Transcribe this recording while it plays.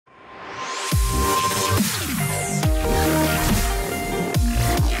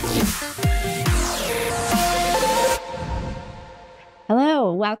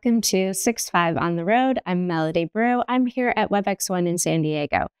welcome to 6.5 on the Road. I'm Melody Brue. I'm here at WebEx1 in San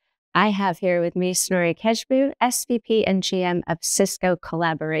Diego. I have here with me Snorre Kjesbu, SVP and GM of Cisco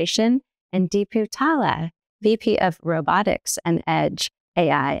Collaboration, and Deepu Talla, VP of Robotics and Edge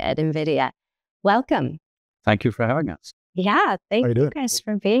AI at NVIDIA. Welcome. Thank you for having us. Yeah, thank you guys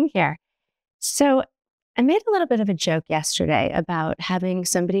for being here. So I made a little bit of a joke yesterday about having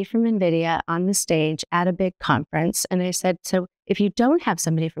somebody from NVIDIA on the stage at a big conference. And I said, so if you don't have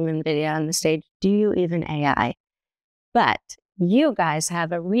somebody from NVIDIA on the stage, do you even AI? But you guys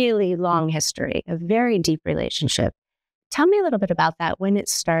have a really long history, a very deep relationship. Tell me a little bit about that, when it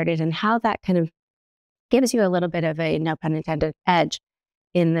started and how that kind of gives you a little bit of a, no pun intended, edge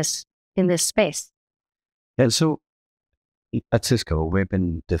in this space. Yeah, so at Cisco, we've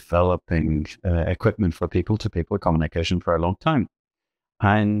been developing equipment for people-to-people communication for a long time.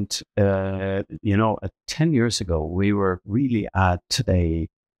 And, 10 years ago, we were really at a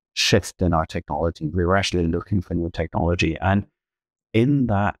shift in our technology. We were actually looking for new technology. And in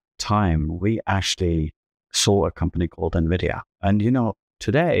that time, we actually saw a company called NVIDIA. And,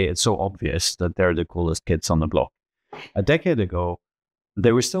 today it's so obvious that they're the coolest kids on the block. A decade ago,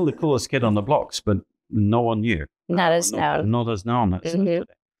 they were still the coolest kid on the blocks, but no one knew. Not as known. Not as known as today.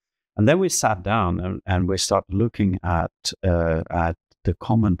 And then we sat down and we started looking at the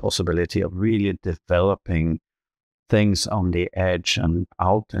common possibility of really developing things on the edge and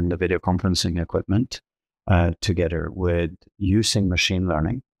out in the video conferencing equipment together with using machine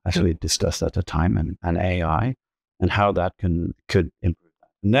learning, as we discussed at the time, and AI, and how that could improve that.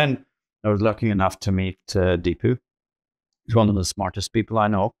 And then I was lucky enough to meet Deepu. He's one of the smartest people I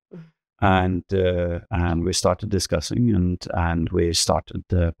know. And we started discussing, and we started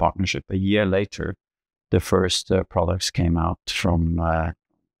the partnership. A year later, the first products came out from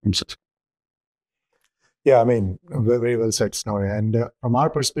Cisco. Yeah, I mean, very well said, Snorre. And from our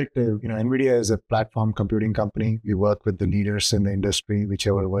perspective, NVIDIA is a platform computing company. We work with the leaders in the industry,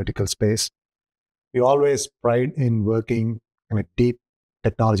 whichever vertical space. We always pride in working in a deep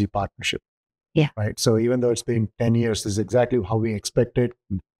technology partnership. Yeah. Right. So even though it's been 10 years, this is exactly how we expected.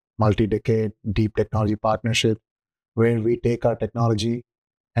 Multi-decade, deep technology partnership, where we take our technology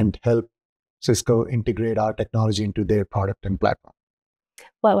and help Cisco integrate our technology into their product and platform.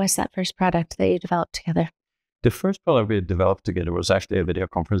 What was that first product that you developed together? The first product we developed together was actually a video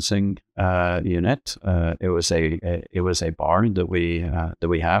conferencing unit. It was a bar that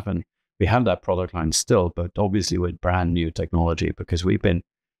we have, and we have that product line still, but obviously with brand new technology, because we've been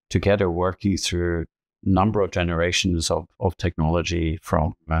together working through number of generations of technology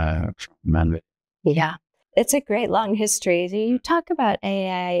from NVIDIA. Yeah, it's a great long history. You talk about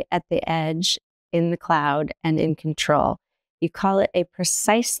AI at the edge, in the cloud, and in control. You call it a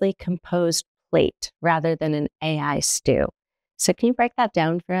precisely composed plate rather than an AI stew. So can you break that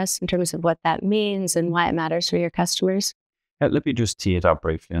down for us in terms of what that means and why it matters for your customers? Let me just tee it up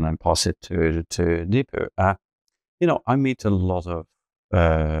briefly and then pass it to Deepu. I meet a lot of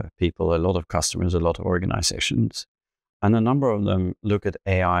people, a lot of customers, a lot of organizations, and a number of them look at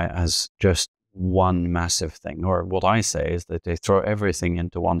AI as just one massive thing. Or what I say is that they throw everything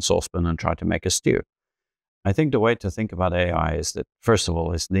into one saucepan and try to make a stew. I think the way to think about AI is that, first of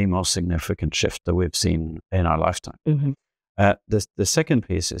all, it's the most significant shift that we've seen in our lifetime. Mm-hmm. The second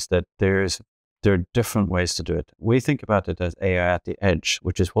piece is that there are different ways to do it. We think about it as AI at the edge,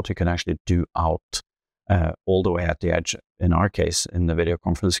 which is what you can actually do out all the way at the edge, in our case, in the video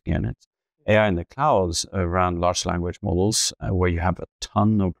conferencing units. AI in the clouds around large language models, where you have a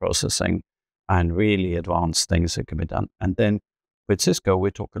ton of processing and really advanced things that can be done. And then with Cisco,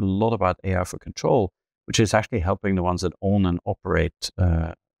 we talk a lot about AI for control, which is actually helping the ones that own and operate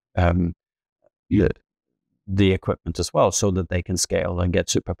the equipment as well, so that they can scale and get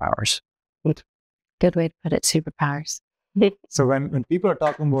superpowers. Good way to put it, superpowers. So when people are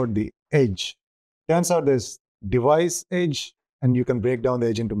talking about the edge, turns out there's device edge, and you can break down the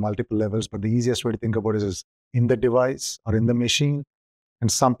edge into multiple levels, but the easiest way to think about it is in the device or in the machine, and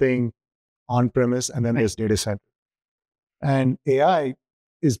something on-premise, and then there's data center. And AI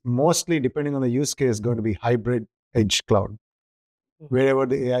is mostly, depending on the use case, going to be hybrid edge cloud. Wherever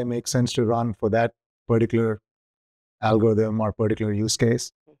the AI makes sense to run for that particular algorithm or particular use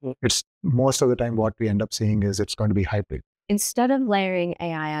case, it's most of the time what we end up seeing is it's going to be hybrid. Instead of layering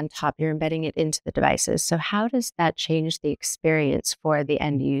AI on top, you're embedding it into the devices. So how does that change the experience for the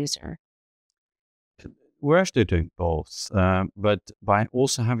end user? We're actually doing both, but by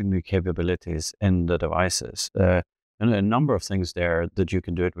also having the capabilities in the devices, and a number of things there that you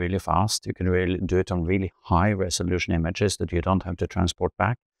can do it really fast. You can really do it on really high resolution images that you don't have to transport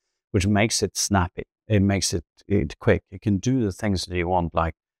back, which makes it snappy. it makes it quick. You can do the things that you want.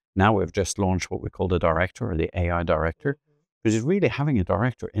 Like now we've just launched what we call the director or the AI director, which is really having a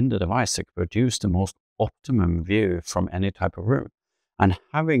director in the device to produce the most optimum view from any type of room. And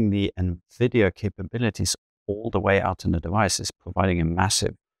having the NVIDIA capabilities all the way out in the device is providing a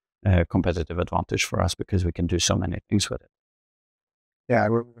massive competitive advantage for us because we can do so many things with it. Yeah,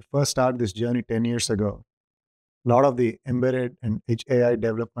 when we first started this journey 10 years ago, a lot of the embedded and edge AI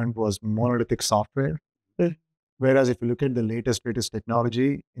development was monolithic software. Whereas if you look at the latest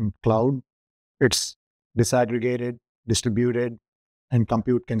technology in cloud, it's disaggregated, distributed, and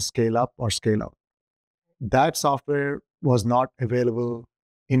compute can scale up or scale out. That software was not available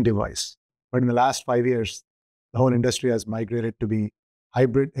in device. But in the last 5 years, the whole industry has migrated to be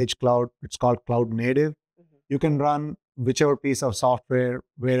hybrid edge cloud. It's called cloud native. You can run whichever piece of software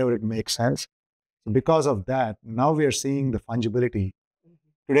wherever it makes sense. So because of that, now we are seeing the fungibility.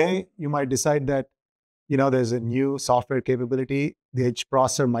 Today, you might decide that, there's a new software capability. The edge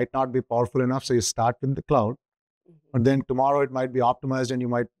processor might not be powerful enough, so you start in the cloud. But then tomorrow it might be optimized and you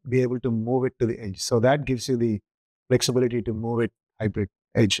might be able to move it to the edge. So that gives you the flexibility to move it hybrid,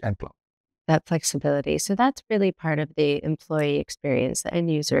 edge, and cloud. That flexibility. So that's really part of the employee experience, the end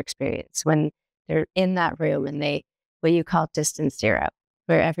user experience, when they're in that room and what you call distance zero,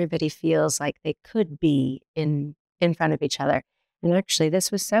 where everybody feels like they could be in front of each other. And actually,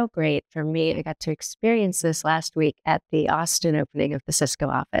 this was so great for me. I got to experience this last week at the Austin opening of the Cisco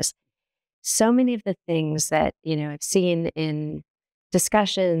office. So many of the things that, I've seen in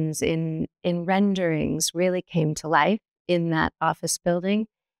discussions, in renderings really came to life in that office building.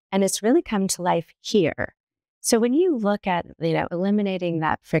 And it's really come to life here. So when you look at, eliminating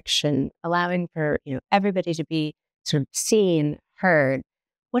that friction, allowing for, everybody to be sort of seen, heard,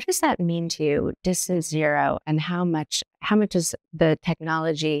 what does that mean to you, distance zero, and how much is the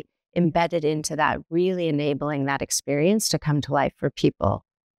technology embedded into that, really enabling that experience to come to life for people?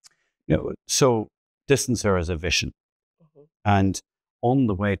 So distance zero is a vision. And on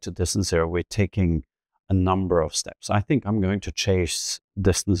the way to distance zero, we're taking a number of steps. I think I'm going to chase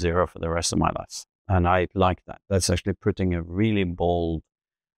distance zero for the rest of my life. And I like that. That's actually putting a really bold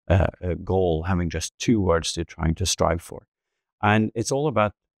goal, having just 2 words to trying to strive for. And it's all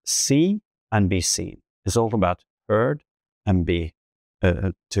about see and be seen. It's all about heard and be,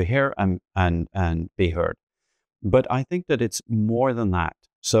 to hear and be heard. But I think that it's more than that.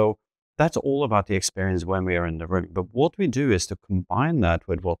 So that's all about the experience when we are in the room. But what we do is to combine that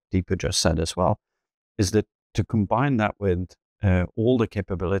with what Deepu just said as well, is that to combine that with all the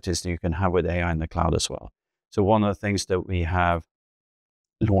capabilities that you can have with AI in the cloud as well. So one of the things that we have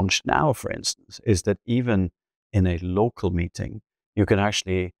launched now, for instance, is that even in a local meeting, you can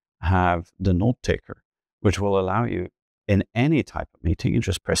actually have the note taker, which will allow you in any type of meeting, you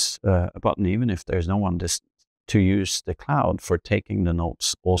just press a button, even if there's no one distant, to use the cloud for taking the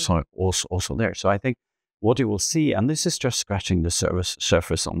notes also there. So I think what you will see, and this is just scratching the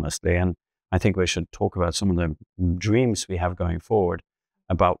surface honestly, and I think we should talk about some of the dreams we have going forward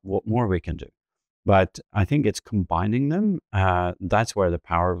about what more we can do. But I think it's combining them. That's where the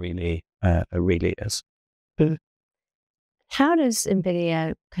power really is. How does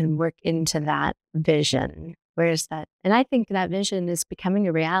NVIDIA can work into that vision? Where is that? And I think that vision is becoming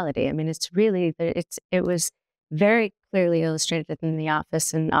a reality. I mean, it's really, it was very clearly illustrated in the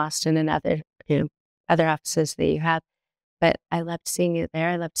office in Austin and other offices that you have. But I loved seeing it there.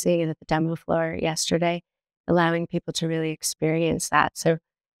 I loved seeing it at the demo floor yesterday, allowing people to really experience that. So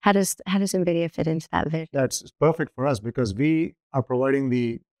how does NVIDIA fit into that vision? That's perfect for us because we are providing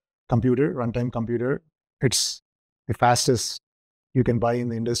the computer, runtime computer. It's the fastest you can buy in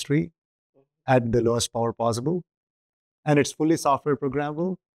the industry at the lowest power possible. And it's fully software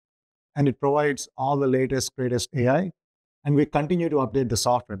programmable. And it provides all the latest, greatest AI. And we continue to update the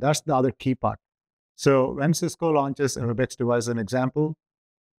software. That's the other key part. So when Cisco launches a Robotics device, as an example,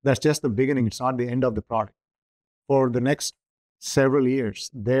 that's just the beginning. It's not the end of the product. For the next several years,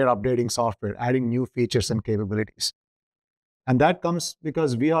 they're updating software, adding new features and capabilities. And that comes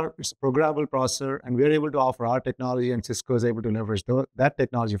because it's a programmable processor, and we're able to offer our technology, and Cisco is able to leverage that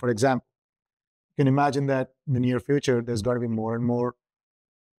technology. For example, you can imagine that in the near future, there's going to be more and more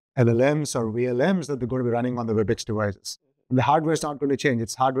LLMs or VLMs that they're going to be running on the Webex devices. And the hardware is not going to change.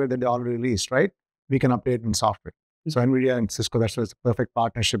 It's hardware that they already released, right? We can update in software. So NVIDIA and Cisco, that's a perfect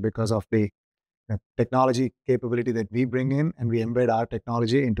partnership because of the technology capability that we bring in, and we embed our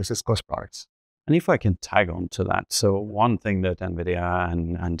technology into Cisco's products. And if I can tag on to that, so one thing that NVIDIA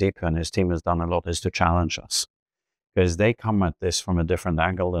and Deepu and his team has done a lot is to challenge us, because they come at this from a different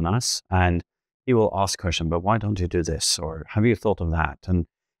angle than us, and he will ask question, but why don't you do this? Or have you thought of that? And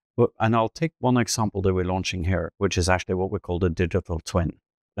And I'll take one example that we're launching here, which is actually what we call the digital twin.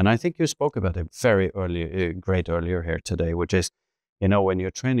 And I think you spoke about it great earlier here today, which is, when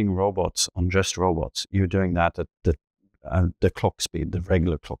you're training robots on just robots, you're doing that at the clock speed, the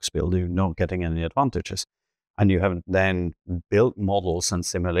regular clock speed. You're not getting any advantages. And you haven't then built models and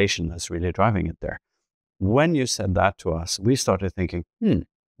simulation that's really driving it there. When you said that to us, we started thinking,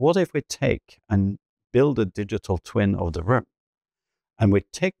 what if we take and build a digital twin of the room? And we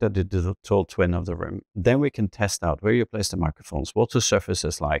take the digital twin of the room, then we can test out where you place the microphones, what the surface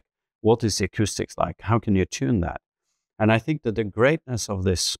is like, what is the acoustics like, how can you tune that? And I think that the greatness of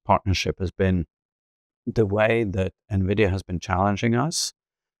this partnership has been the way that NVIDIA has been challenging us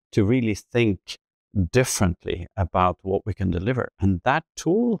to really think differently about what we can deliver. And that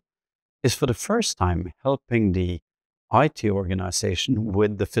tool is for the first time helping the IT organization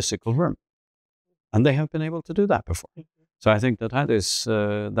with the physical room. And they have been able to do that before. So I think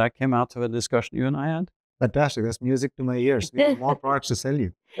that came out of a discussion you and I had. Fantastic. That's music to my ears. We have more products to sell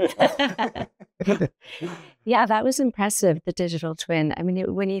you. Yeah, that was impressive, the digital twin. I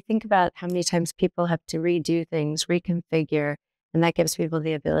mean, when you think about how many times people have to redo things, reconfigure, and that gives people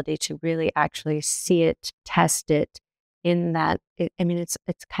the ability to really actually see it, test it in that.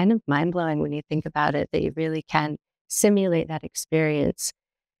 It's kind of mind-blowing when you think about it, that you really can simulate that experience.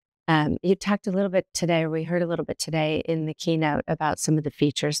 You talked a little bit today, or we heard a little bit today in the keynote about some of the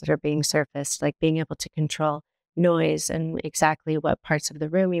features that are being surfaced, like being able to control noise and exactly what parts of the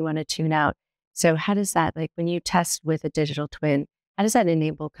room you want to tune out. So how does that, like when you test with a digital twin, how does that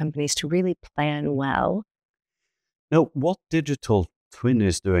enable companies to really plan well? No, what digital twin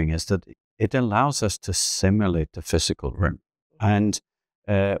is doing is that it allows us to simulate the physical room. And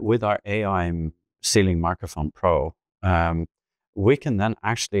with our AI Ceiling Microphone Pro, we can then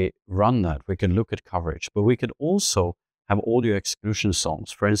actually run that. We can look at coverage, but we could also have audio exclusion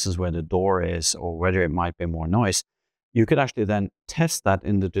zones, for instance, where the door is or whether it might be more noise. You could actually then test that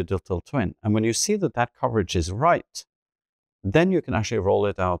in the digital twin. And when you see that that coverage is right, then you can actually roll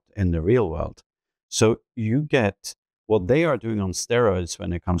it out in the real world. So you get what they are doing on steroids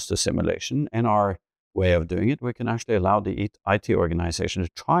when it comes to simulation. In our way of doing it, we can actually allow the IT organization to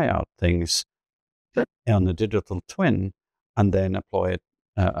try out things on the digital twin and then apply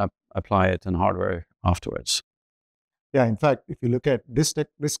it in hardware afterwards. Yeah, in fact, if you look at this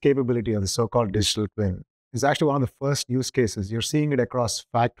capability of the so-called digital twin, is actually one of the first use cases. You're seeing it across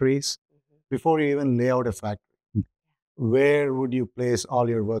factories before you even lay out a factory. Where would you place all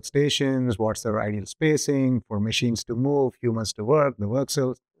your workstations? What's their ideal spacing for machines to move, humans to work, the work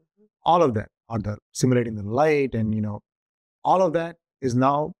cells? All of that, or simulating the light, and all of that is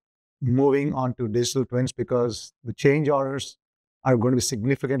now moving on to digital twins because the change orders are going to be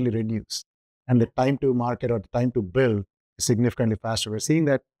significantly reduced, and the time to market or the time to build is significantly faster. We're seeing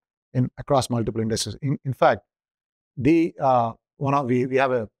that across multiple industries. In fact, we have one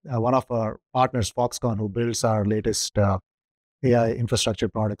of our partners, Foxconn, who builds our latest AI infrastructure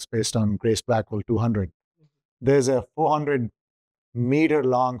products based on Grace Blackwell 200. There's a 400-meter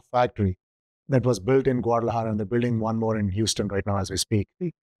long factory that was built in Guadalajara, and they're building one more in Houston right now as we speak.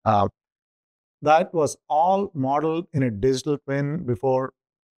 That was all modeled in a digital twin before,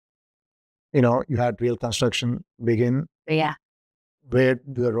 you had real construction begin. Yeah. Where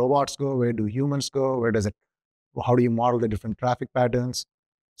do the robots go? Where do humans go? How do you model the different traffic patterns?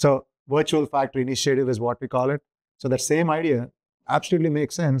 So virtual factory initiative is what we call it. So that same idea absolutely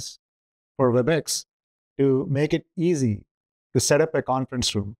makes sense for WebEx to make it easy to set up a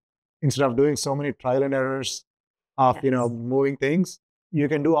conference room. Instead of doing so many trial and errors of, moving things, you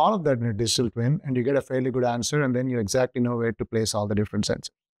can do all of that in a digital twin and you get a fairly good answer, and then you exactly know where to place all the different sensors.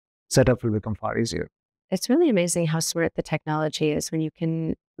 Setup will become far easier. It's really amazing how smart the technology is when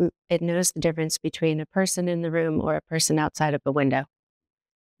it knows the difference between a person in the room or a person outside of a window.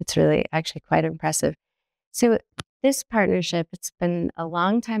 It's really actually quite impressive. So this partnership, it's been a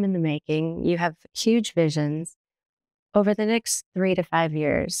long time in the making. You have huge visions. Over the next 3 to 5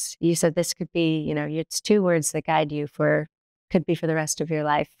 years, you said this could be, it's 2 words that guide you could be for the rest of your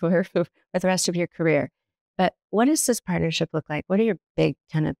life or for the rest of your career. But what does this partnership look like? What are your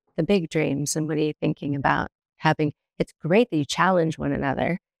the big dreams, and what are you thinking about having? It's great that you challenge one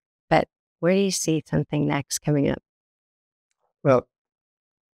another, but where do you see something next coming up? Well,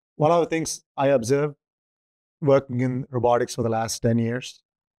 one of the things I observed working in robotics for the last 10 years,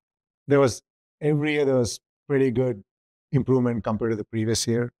 every year there was pretty good improvement compared to the previous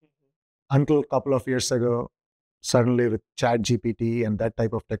year. Until a couple of years ago, suddenly with ChatGPT and that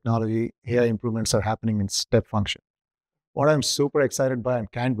type of technology, AI improvements are happening in step function. What I'm super excited by and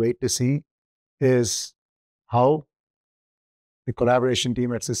can't wait to see is how the collaboration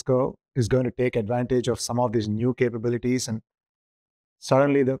team at Cisco is going to take advantage of some of these new capabilities, and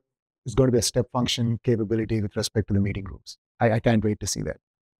suddenly it's going to be a step function capability with respect to the meeting rooms. I can't wait to see that.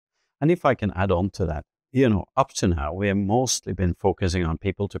 And if I can add on to that, up to now, we have mostly been focusing on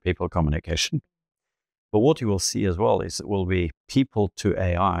people-to-people communication. But what you will see as well is it will be people to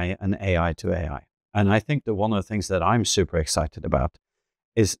AI and AI to AI. And I think that one of the things that I'm super excited about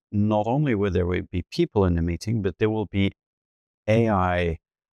is not only will there be people in the meeting, but there will be AI,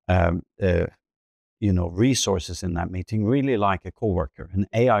 resources in that meeting, really like a coworker, an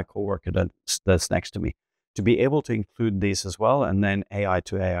AI coworker that's next to me. To be able to include these as well, and then AI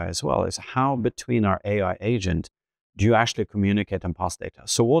to AI as well, is how between our AI agent do you actually communicate and pass data.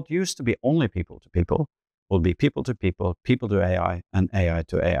 So what used to be only people to people will be people to people, people to AI, and AI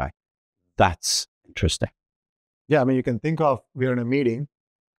to AI. That's interesting. Yeah, I mean, you can think of, we're in a meeting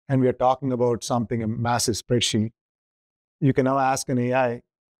and we're talking about something, a massive spreadsheet. You can now ask an AI,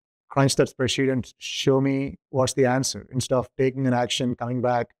 crunch that spreadsheet and show me what's the answer, instead of taking an action, coming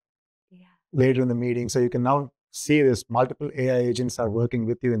back later in the meeting. So you can now see this multiple AI agents are working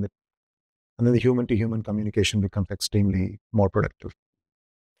with you and then the human-to-human communication becomes extremely more productive.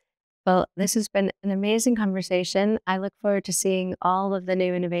 Well, this has been an amazing conversation. I look forward to seeing all of the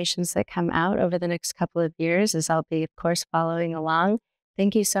new innovations that come out over the next couple of years, as I'll be, of course, following along.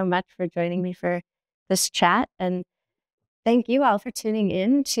 Thank you so much for joining me for this chat. And thank you all for tuning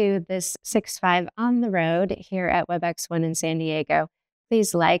in to this 6.5 on the road here at WebEx1 in San Diego.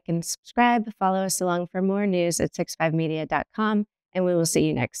 Please like and subscribe. Follow us along for more news at 65media.com, and we will see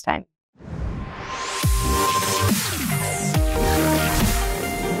you next time.